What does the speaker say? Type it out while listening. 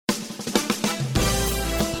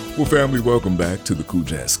Well, family, welcome back to the Cool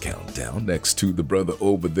Jazz Countdown. Next to the brother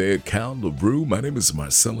over there, Cal LaRue, my name is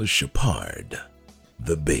Marcellus Shepard,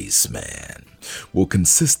 the bass man. Well,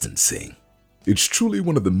 consistency. It's truly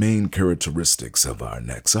one of the main characteristics of our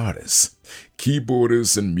next artist.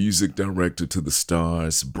 Keyboardist and music director to the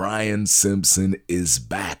stars, Brian Simpson is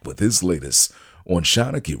back with his latest on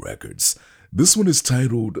Shanachie Records. This one is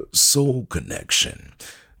titled Soul Connection.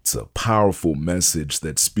 It's a powerful message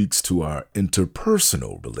that speaks to our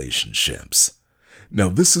interpersonal relationships. Now,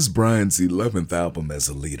 this is Brian's 11th album as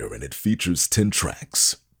a leader, and it features 10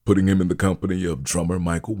 tracks, putting him in the company of drummer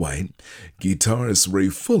Michael White, guitarist Ray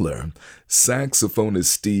Fuller, saxophonist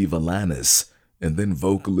Steve Alanis, and then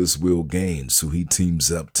vocalist Will Gaines, who he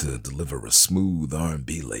teams up to deliver a smooth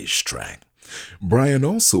R&B lace track. Brian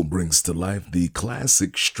also brings to life the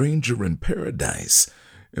classic Stranger in Paradise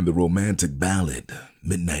and the romantic ballad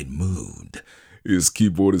Midnight Mood. His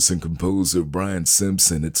keyboardist and composer Brian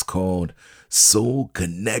Simpson. It's called Soul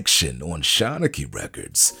Connection on Shanachie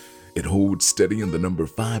Records. It holds steady in the number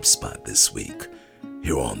 5 spot this week,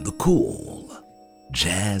 here on the Cool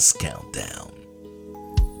Jazz Countdown.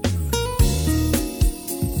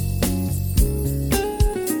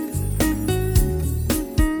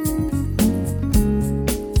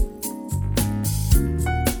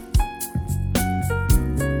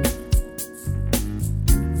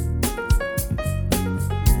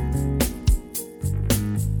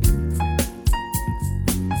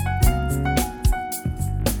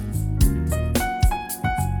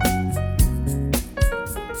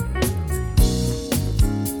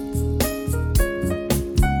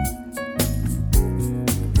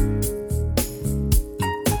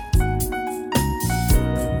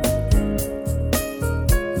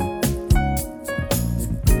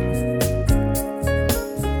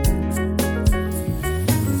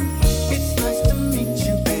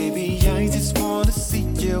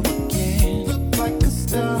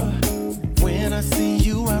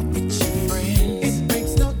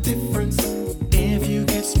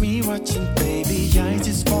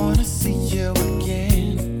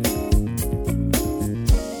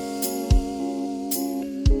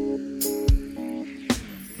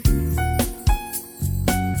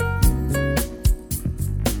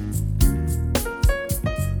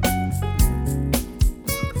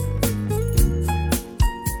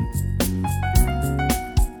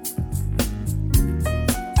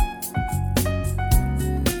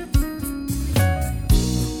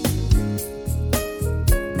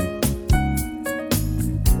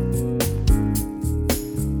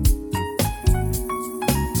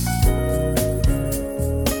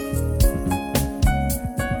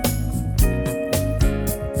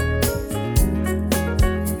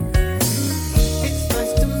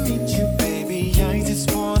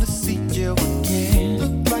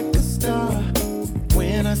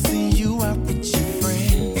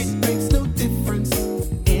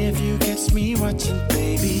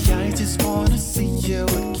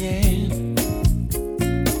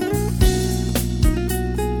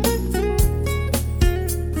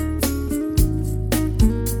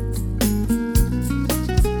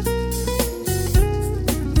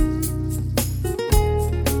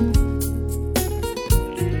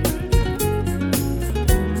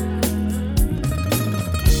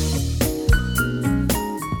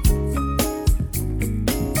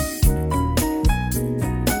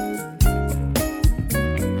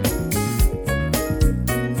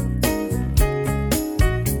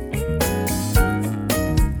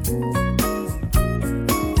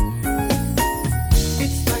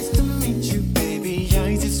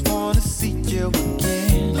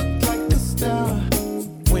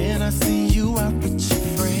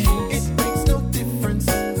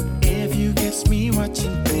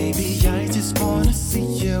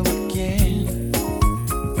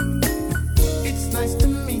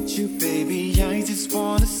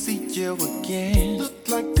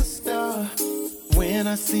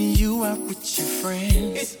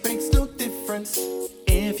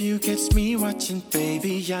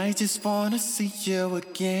 I just wanna see you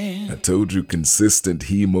again. I told you consistent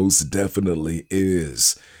he most definitely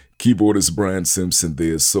is. Keyboardist Brian Simpson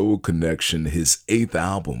there, Soul Connection, his 8th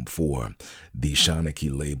album for the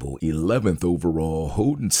Shanachie label, 11th overall,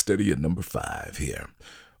 holding steady at number 5 here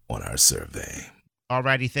on our survey.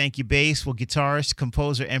 Alrighty, thank you, bass. Well, guitarist,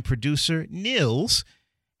 composer, and producer Nils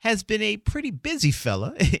has been a pretty busy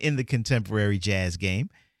fella in the contemporary jazz game.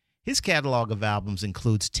 His catalog of albums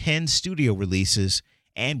includes 10 studio releases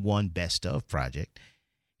and 1 best of project.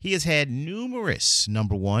 He has had numerous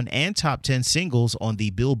number 1 and top 10 singles on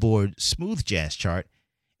the Billboard Smooth Jazz chart,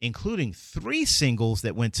 including 3 singles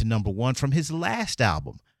that went to number 1 from his last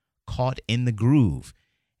album, Caught in the Groove.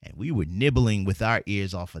 And we were nibbling with our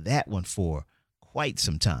ears off of that one for quite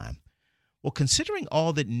some time. Well, considering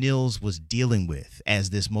all that Nils was dealing with as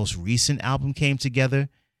this most recent album came together,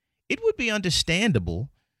 it would be understandable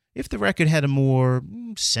if the record had a more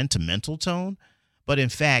sentimental tone. But in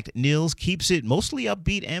fact, Nils keeps it mostly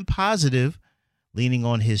upbeat and positive, leaning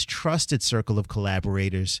on his trusted circle of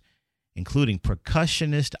collaborators, including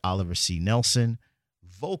percussionist Oliver C. Nelson,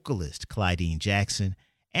 vocalist Clydeen Jackson,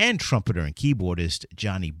 and trumpeter and keyboardist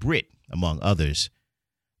Johnny Britt, among others.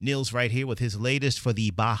 Nils right here with his latest for the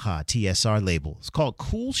Baja TSR label. It's called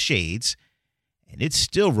Cool Shades, and it's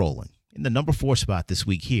still rolling in the number 4 spot this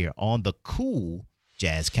week here on the Cool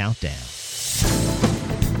Jazz Countdown.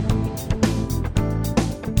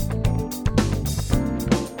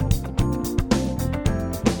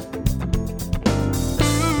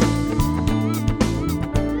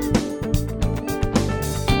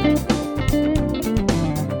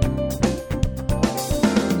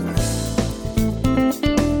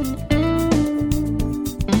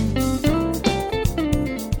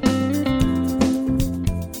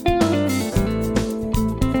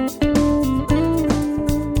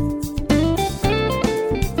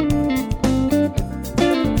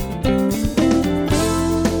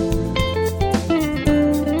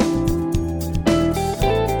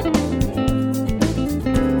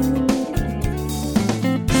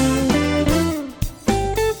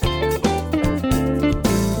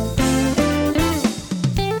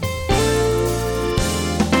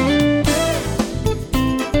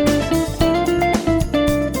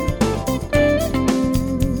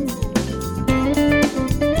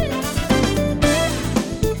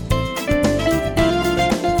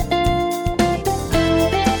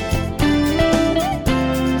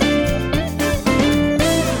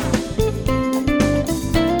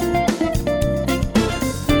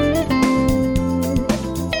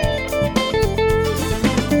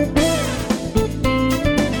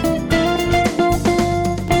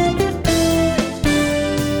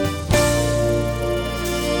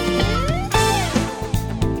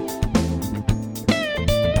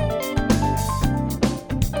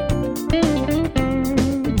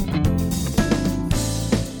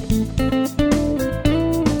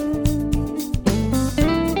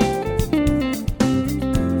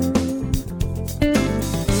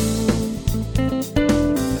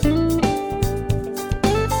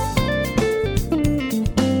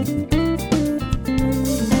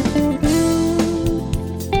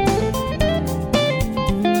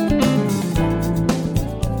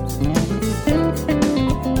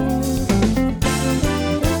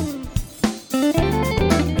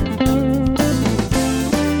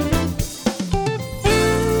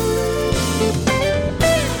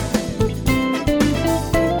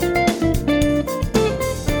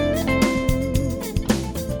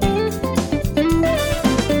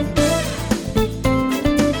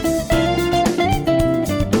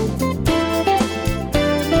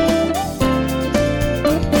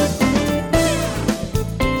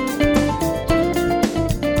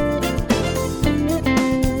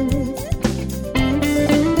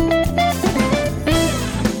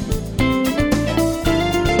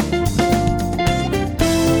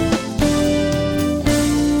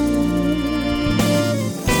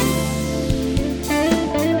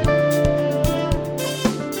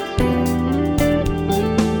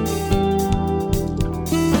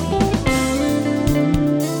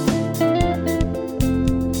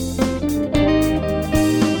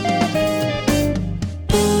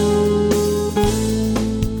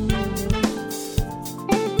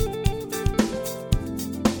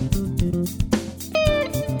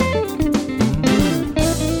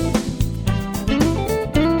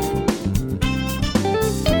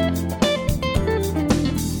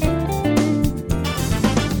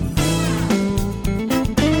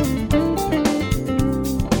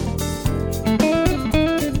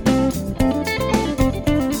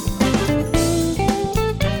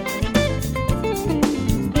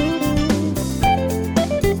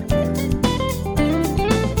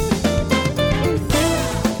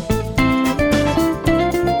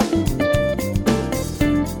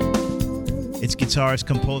 Guitarist,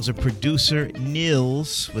 composer, producer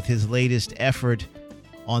Nils with his latest effort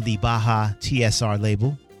on the Baja TSR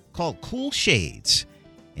label called Cool Shades,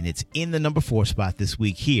 and it's in the number 4 spot this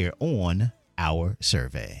week here on our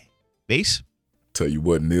survey. Bass? Tell you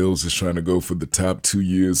what, Nils is trying to go for the top 2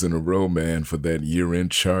 years in a row, man, for that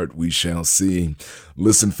year-end chart. We shall see.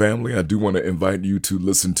 Listen, family, I do want to invite you to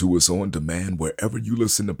listen to us on demand wherever you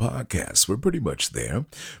listen to podcasts. We're pretty much there.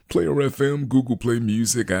 Player FM, Google Play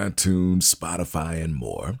Music, iTunes, Spotify, and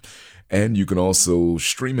more. And you can also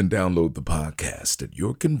stream and download the podcast at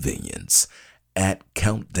your convenience at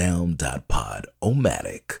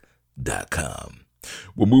countdown.podomatic.com.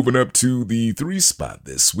 Well, moving up to the 3 spot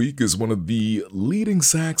this week is one of the leading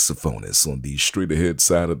saxophonists on the straight ahead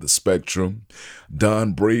side of the spectrum.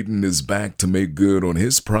 Don Braden is back to make good on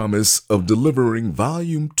his promise of delivering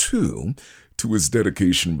Volume 2 to his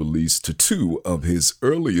dedication release to 2 of his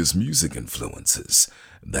earliest music influences,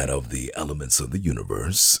 that of the Elements of the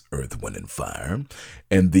Universe, Earth, Wind, and Fire,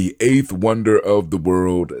 and the 8th wonder of the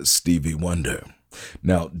world, Stevie Wonder.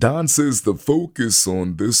 Now, Don says the focus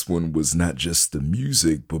on this one was not just the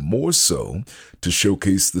music, but more so to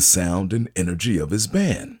showcase the sound and energy of his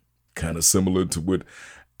band. Kind of similar to what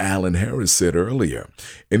Alan Harris said earlier.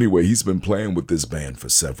 Anyway, he's been playing with this band for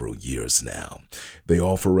several years now. They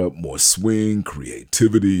offer up more swing,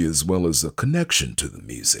 creativity, as well as a connection to the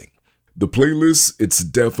music. The playlist, it's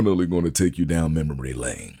definitely going to take you down memory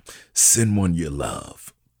lane. Send One You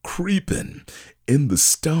Love, Creepin', In the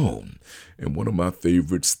Stone, and one of my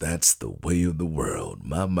favorites, That's the Way of the World.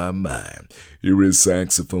 My. Here is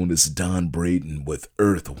saxophonist Don Braden with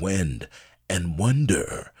Earth, Wind, and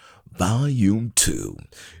Wonder, Volume 2.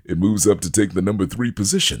 It moves up to take the number 3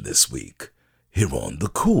 position this week, here on the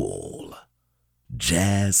Cool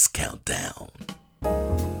Jazz Countdown.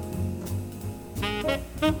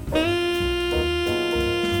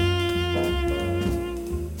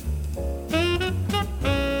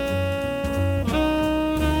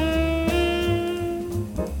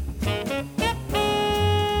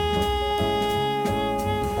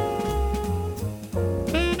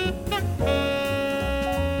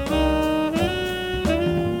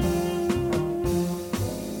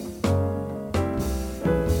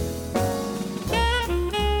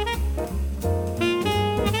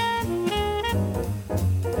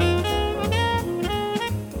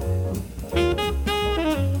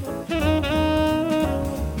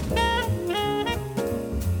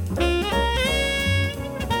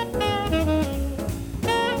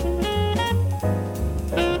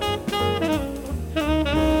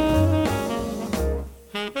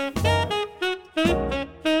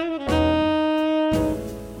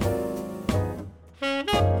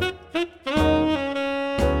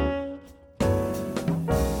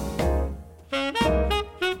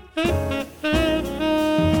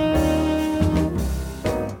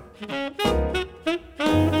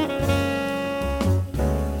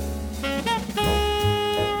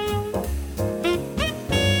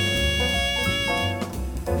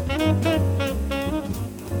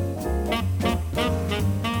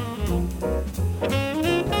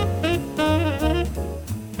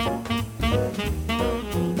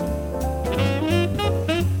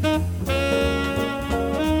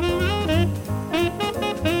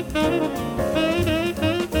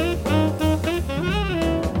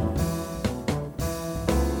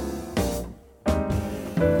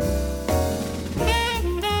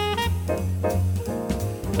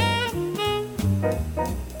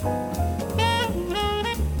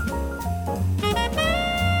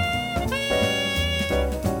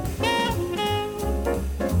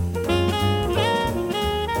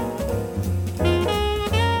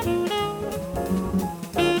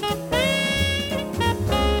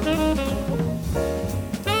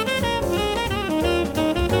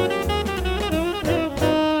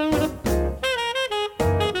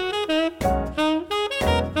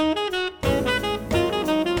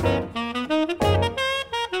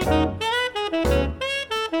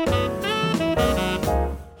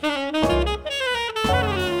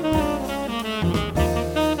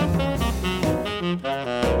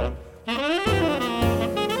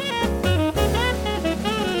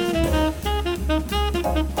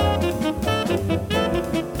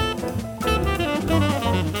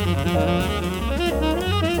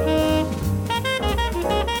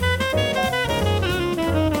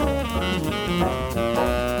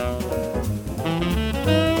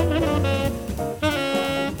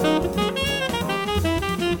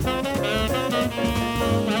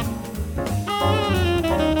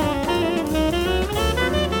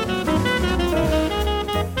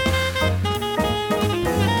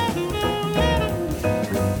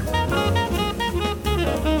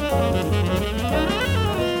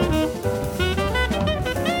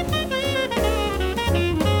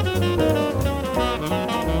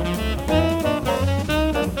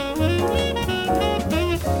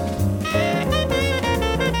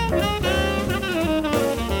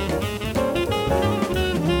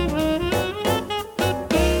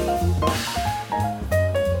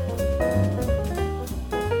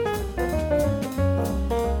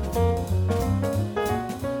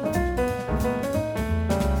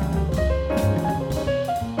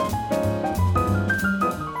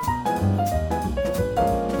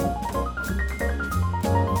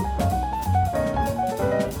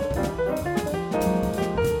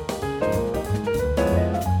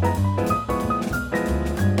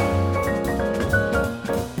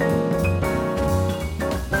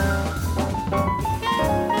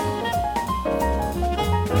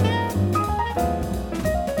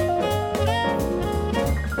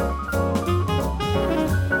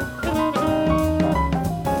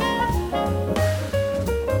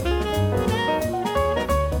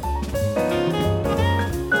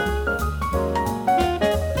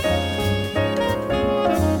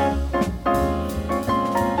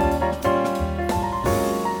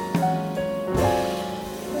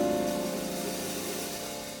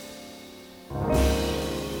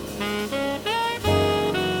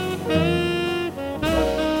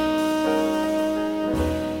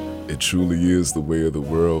 truly is the way of the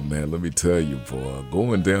world, man. Let me tell you, boy,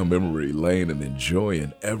 going down memory lane and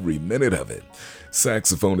enjoying every minute of it.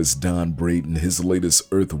 Saxophonist Don Braden, his latest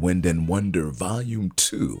Earth, Wind, and Wonder Volume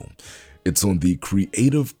 2. It's on the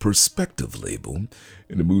Creative Perspective label,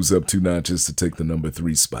 and it moves up 2 notches to take the number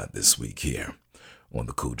 3 spot this week here on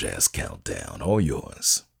the Cool Jazz Countdown. All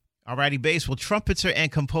yours. Alrighty, bass. Well, trumpeter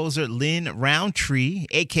and composer Lynn Roundtree,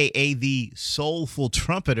 a.k.a. the Soulful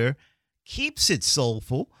Trumpeter, keeps it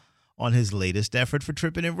soulful on his latest effort for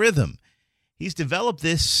Trippin' in Rhythm. He's developed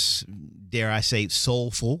this, dare I say,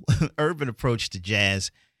 soulful, urban approach to jazz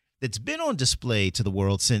that's been on display to the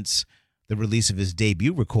world since the release of his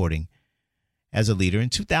debut recording as a leader in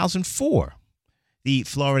 2004. The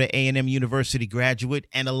Florida A&M University graduate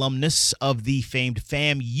and alumnus of the famed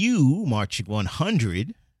FAMU Marching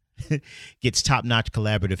 100 gets top-notch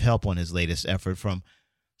collaborative help on his latest effort from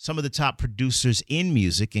some of the top producers in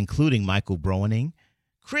music, including Michael Broening,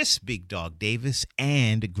 Chris Big Dog Davis,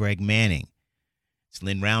 and Greg Manning. It's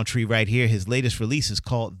Lynn Roundtree right here. His latest release is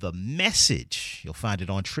called The Message. You'll find it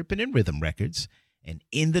on Trippin' in Rhythm Records and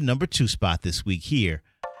in the number 2 spot this week here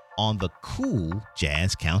on the Cool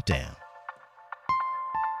Jazz Countdown.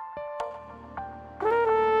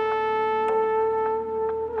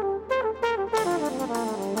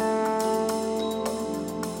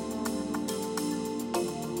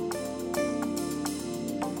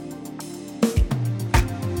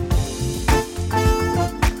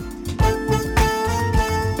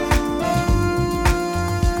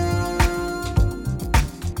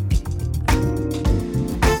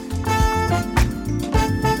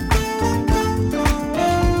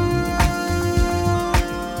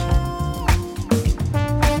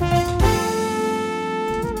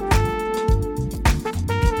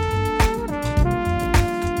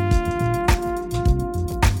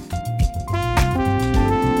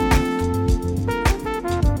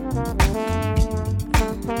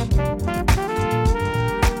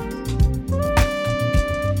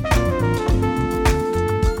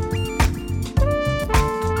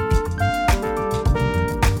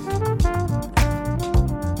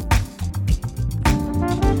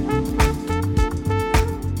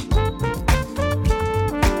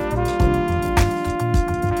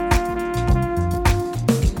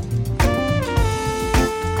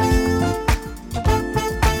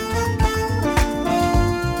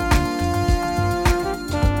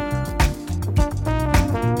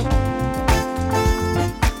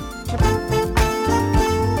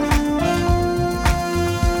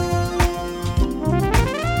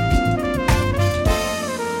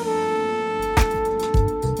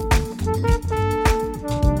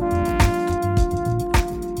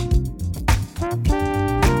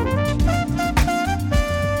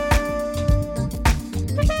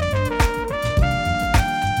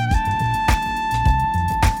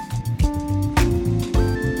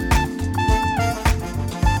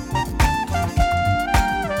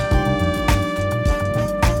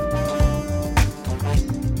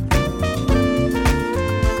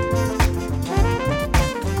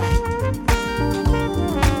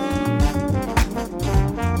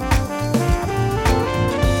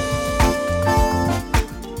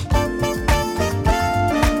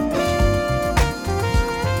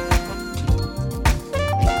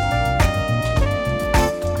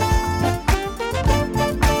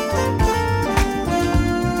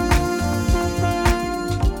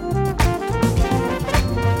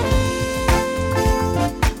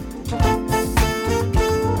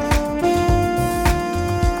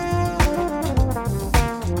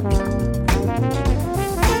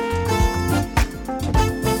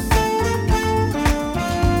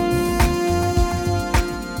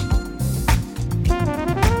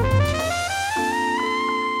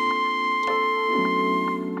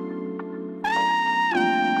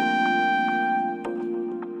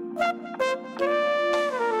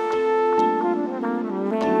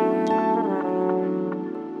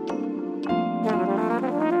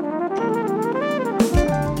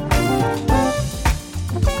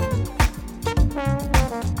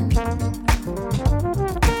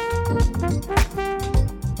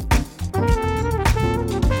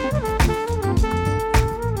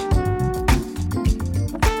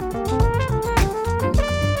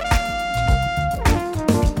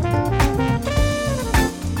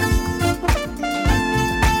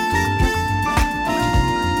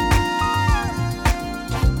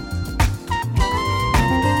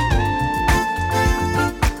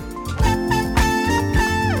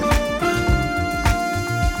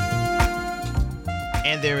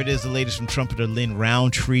 There it is, the latest from trumpeter Lynn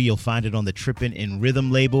Roundtree. You'll find it on the Trippin' in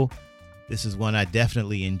Rhythm label. This is one I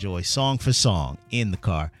definitely enjoy song for song in the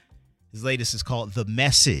car. His latest is called The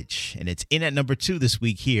Message, and it's in at number 2 this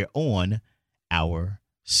week here on Our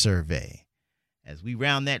Survey. As we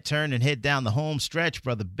round that turn and head down the home stretch,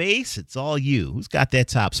 Brother Bass, it's all you. Who's got that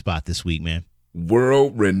top spot this week, man?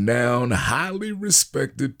 World-renowned, highly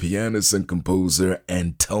respected pianist and composer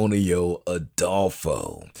Antonio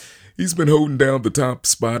Adolfo. He's been holding down the top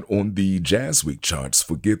spot on the Jazz Week charts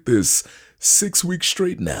for, get this, 6 weeks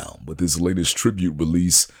straight now with his latest tribute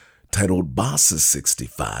release titled Bossa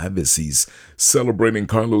 65, as he's celebrating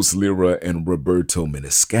Carlos Lira and Roberto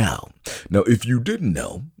Menescal. Now, if you didn't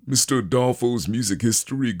know, Mr. Adolfo's music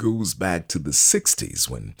history goes back to the 60s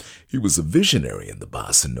when he was a visionary in the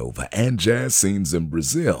bossa nova and jazz scenes in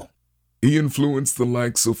Brazil. He influenced the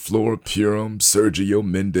likes of Flora Purim, Sergio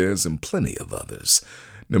Mendes, and plenty of others.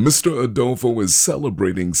 Now, Mr. Adolfo is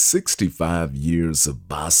celebrating 65 years of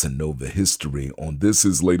bossa nova history on this,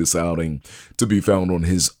 his latest outing, to be found on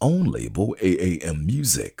his own label, AAM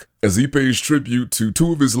Music, as he pays tribute to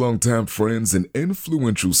 2 of his longtime friends and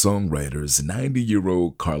influential songwriters,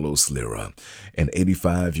 90-year-old Carlos Lira and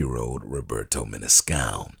 85-year-old Roberto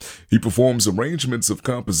Menescal. He performs arrangements of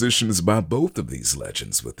compositions by both of these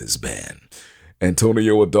legends with his band.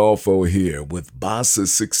 Antonio Adolfo here with Bossa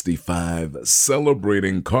 65,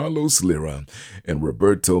 celebrating Carlos Lira and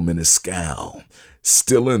Roberto Menescal,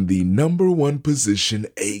 still in the number 1 position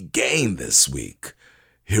again this week,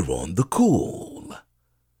 here on the Cool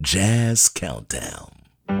Jazz Countdown.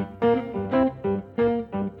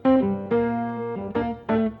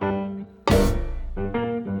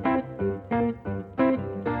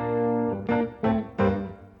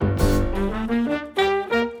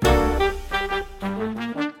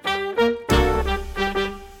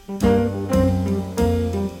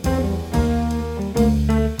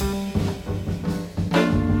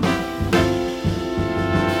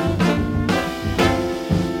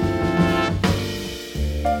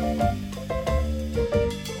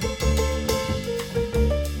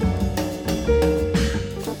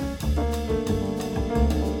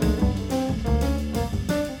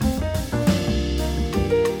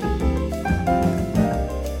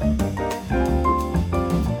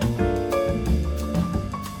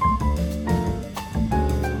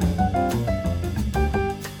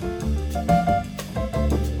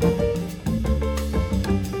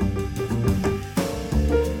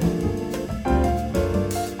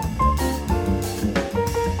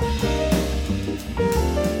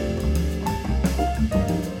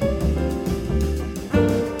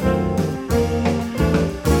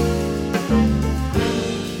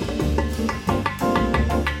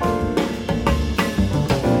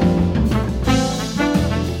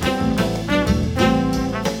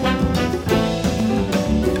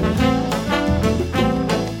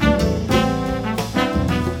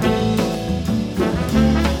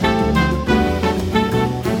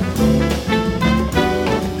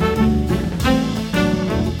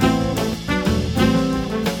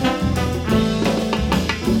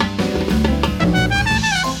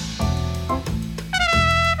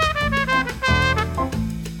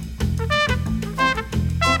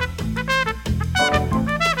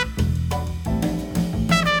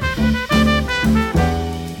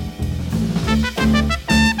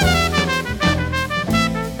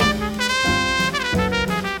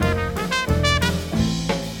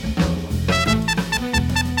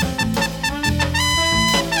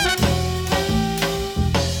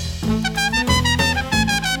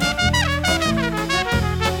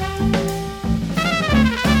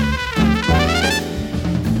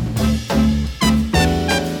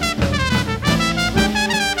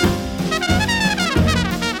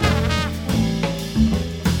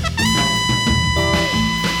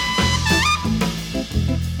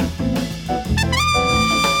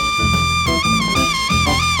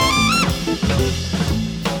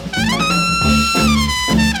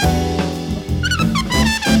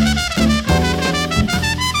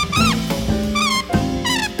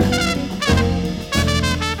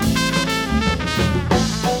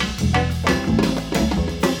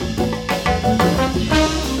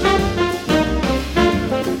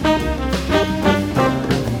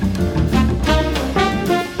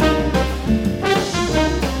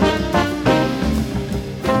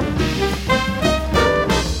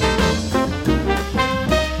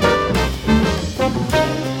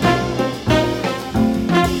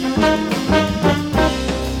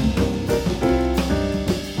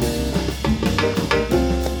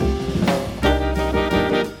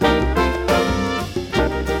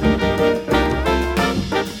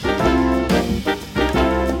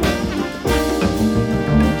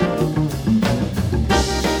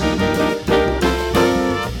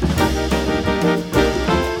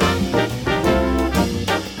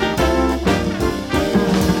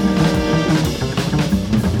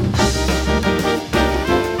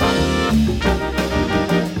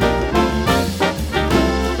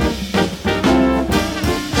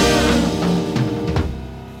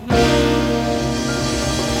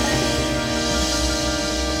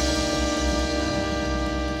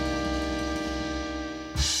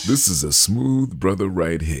 This is a smooth brother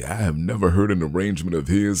right here. I have never heard an arrangement of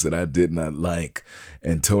his that I did not like.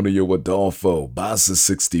 Antonio Adolfo, Bassa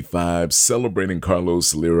 65, celebrating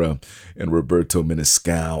Carlos Lira and Roberto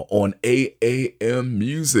Menescal on AAM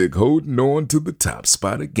Music, holding on to the top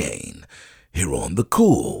spot again here on the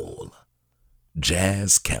Cool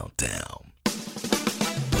Jazz Countdown.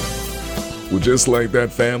 Well, just like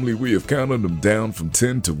that, family, we have counted them down from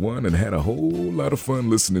 10 to 1 and had a whole lot of fun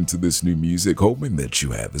listening to this new music, hoping that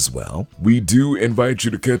you have as well. We do invite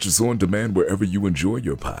you to catch us on demand wherever you enjoy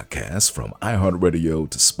your podcasts, from iHeartRadio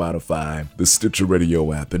to Spotify, the Stitcher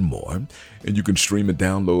Radio app, and more. And you can stream and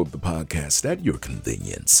download the podcast at your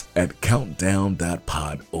convenience at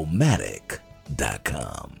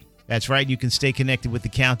countdown.podomatic.com. That's right. You can stay connected with the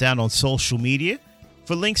Countdown on social media.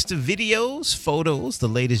 For links to videos, photos, the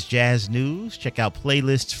latest jazz news, check out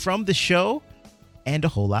playlists from the show, and a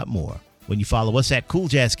whole lot more when you follow us at Cool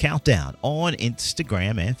Jazz Countdown on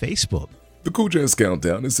Instagram and Facebook. The Cool Jazz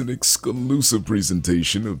Countdown is an exclusive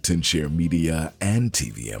presentation of 10Share Media and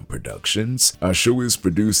TVM Productions. Our show is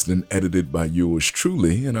produced and edited by yours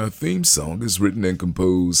truly, and our theme song is written and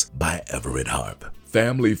composed by Everett Harp.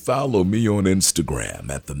 Family, follow me on Instagram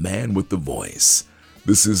at The Man With The Voice.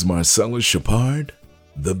 This is Marcellus Shepard,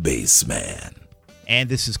 the Bass Man. And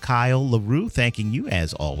this is Kyle LaRue, thanking you,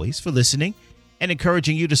 as always, for listening and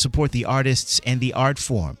encouraging you to support the artists and the art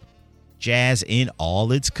form. Jazz in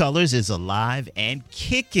all its colors is alive and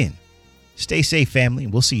kicking. Stay safe, family,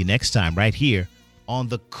 and we'll see you next time right here on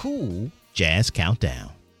the Cool Jazz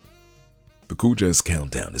Countdown. The Cool Jazz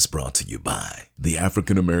Countdown is brought to you by the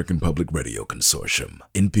African American Public Radio Consortium,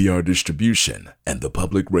 NPR Distribution, and the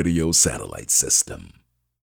Public Radio Satellite System.